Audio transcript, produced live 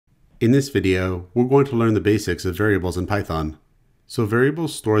In this video, we're going to learn the basics of variables in Python. So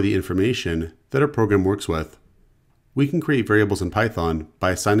variables store the information that our program works with. We can create variables in Python by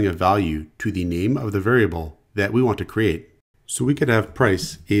assigning a value to the name of the variable that we want to create. So we could have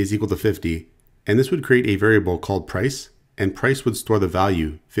price is equal to 50, and this would create a variable called price, and price would store the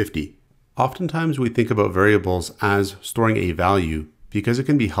value 50. Oftentimes we think about variables as storing a value because it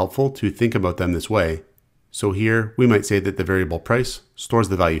can be helpful to think about them this way. So here we might say that the variable price stores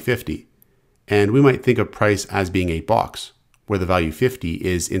the value 50, and we might think of price as being a box where the value 50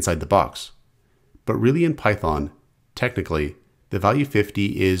 is inside the box. But really in Python, technically, the value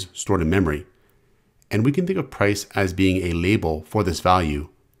 50 is stored in memory, and we can think of price as being a label for this value,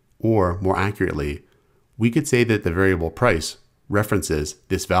 or more accurately, we could say that the variable price references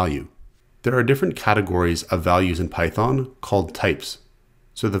this value. There are different categories of values in Python called types.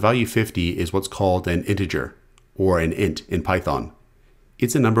 So the value 50 is what's called an integer, or an int in Python.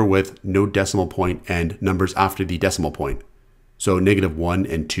 It's a number with no decimal point and numbers after the decimal point. So -1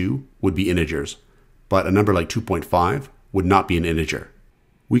 and 2 would be integers, but a number like 2.5 would not be an integer.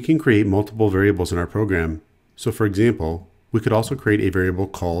 We can create multiple variables in our program. So for example, we could also create a variable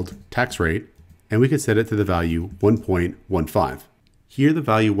called tax rate, and we could set it to the value 1.15. Here the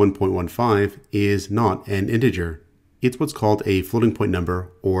value 1.15 is not an integer. It's what's called a floating point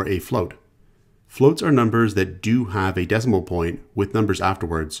number or a float. Floats are numbers that do have a decimal point with numbers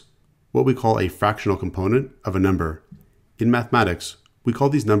afterwards, what we call a fractional component of a number. In mathematics, we call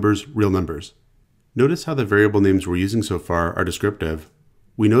these numbers real numbers. Notice how the variable names we're using so far are descriptive.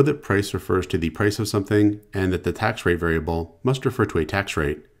 We know that price refers to the price of something and that the tax rate variable must refer to a tax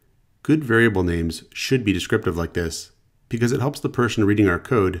rate. Good variable names should be descriptive like this because it helps the person reading our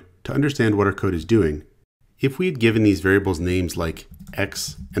code to understand what our code is doing. If we had given these variables names like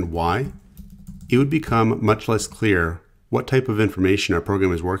x and y, it would become much less clear what type of information our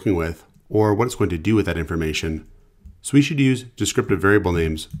program is working with or what it's going to do with that information. So we should use descriptive variable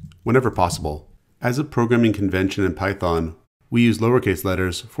names whenever possible. As a programming convention in Python, we use lowercase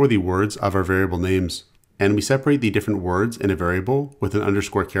letters for the words of our variable names, and we separate the different words in a variable with an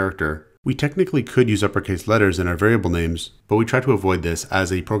underscore character. We technically could use uppercase letters in our variable names, but we try to avoid this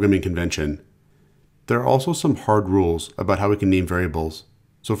as a programming convention. There are also some hard rules about how we can name variables.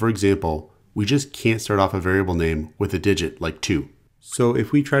 So for example, we just can't start off a variable name with a digit like 2. So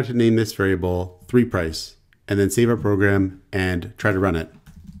if we try to name this variable 3price and then save our program and try to run it,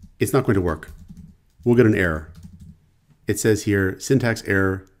 it's not going to work. We'll get an error. It says here, syntax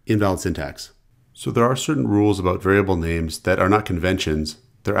error, invalid syntax. So there are certain rules about variable names that are not conventions.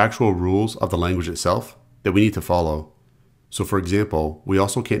 They're actual rules of the language itself that we need to follow. So for example, we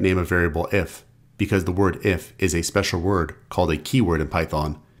also can't name a variable if, because the word if is a special word called a keyword in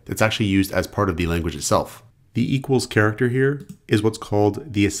Python that's actually used as part of the language itself. The equals character here is what's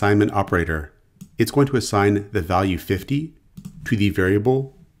called the assignment operator. It's going to assign the value 50 to the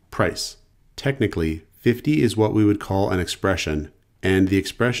variable price. Technically, 50 is what we would call an expression, and the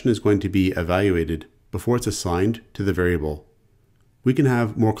expression is going to be evaluated before it's assigned to the variable. We can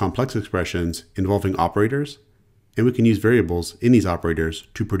have more complex expressions involving operators, and we can use variables in these operators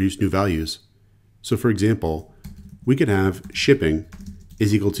to produce new values. So for example, we could have shipping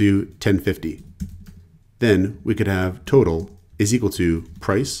is equal to 1050. Then we could have total is equal to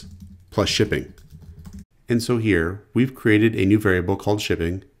price plus shipping. And so here we've created a new variable called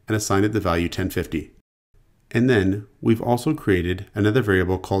shipping and assigned it the value 1050. And then we've also created another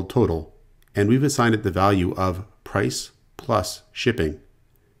variable called total, and we've assigned it the value of price plus shipping.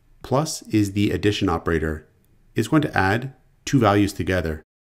 Plus is the addition operator. It's going to add two values together.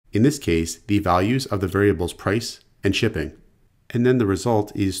 In this case, the values of the variables price and shipping. And then the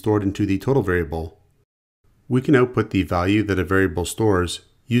result is stored into the total variable. We can output the value that a variable stores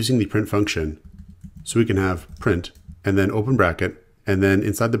using the print function. So we can have print and then open bracket, and then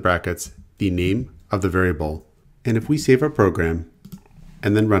inside the brackets, the name of the variable. And if we save our program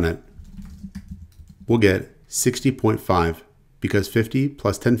and then run it, we'll get 60.5 because 50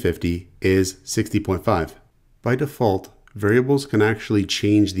 plus 1050 is 60.5. By default, variables can actually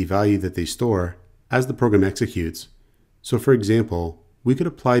change the value that they store as the program executes. So for example, we could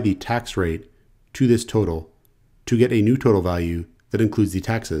apply the tax rate to this total to get a new total value that includes the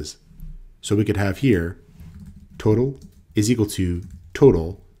taxes. So we could have here, total is equal to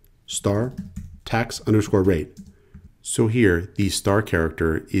total star tax underscore rate. So here, the star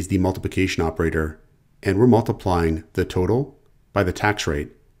character is the multiplication operator, and we're multiplying the total by the tax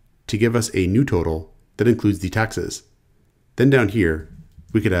rate to give us a new total that includes the taxes. Then down here,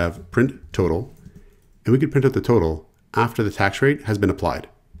 we could have print total, and we could print out the total after the tax rate has been applied.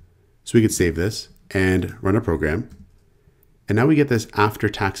 So we could save this and run our program. And now we get this after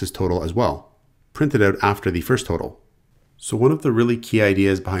taxes total as well, printed out after the first total. So one of the really key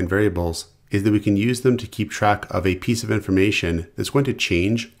ideas behind variables is that we can use them to keep track of a piece of information that's going to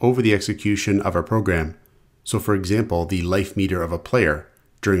change over the execution of our program. So for example, the life meter of a player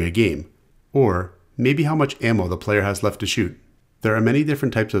during a game, or maybe how much ammo the player has left to shoot. There are many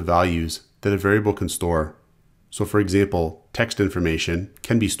different types of values that a variable can store. So for example, text information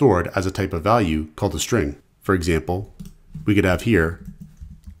can be stored as a type of value called a string. For example, we could have here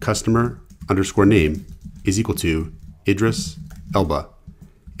customer_name is equal to Idris Elba.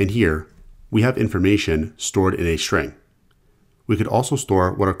 And here we have information stored in a string. We could also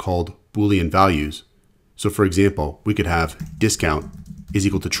store what are called Boolean values. So for example, we could have discount is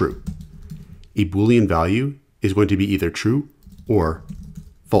equal to true. A Boolean value is going to be either true or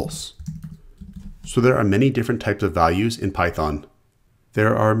false. So there are many different types of values in Python.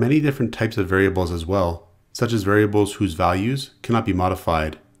 There are many different types of variables as well, such as variables whose values cannot be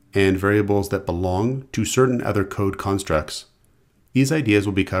modified, and variables that belong to certain other code constructs. These ideas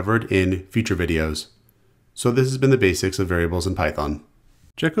will be covered in future videos. So this has been the basics of variables in Python.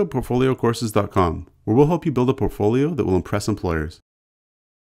 Check out portfoliocourses.com, where we'll help you build a portfolio that will impress employers.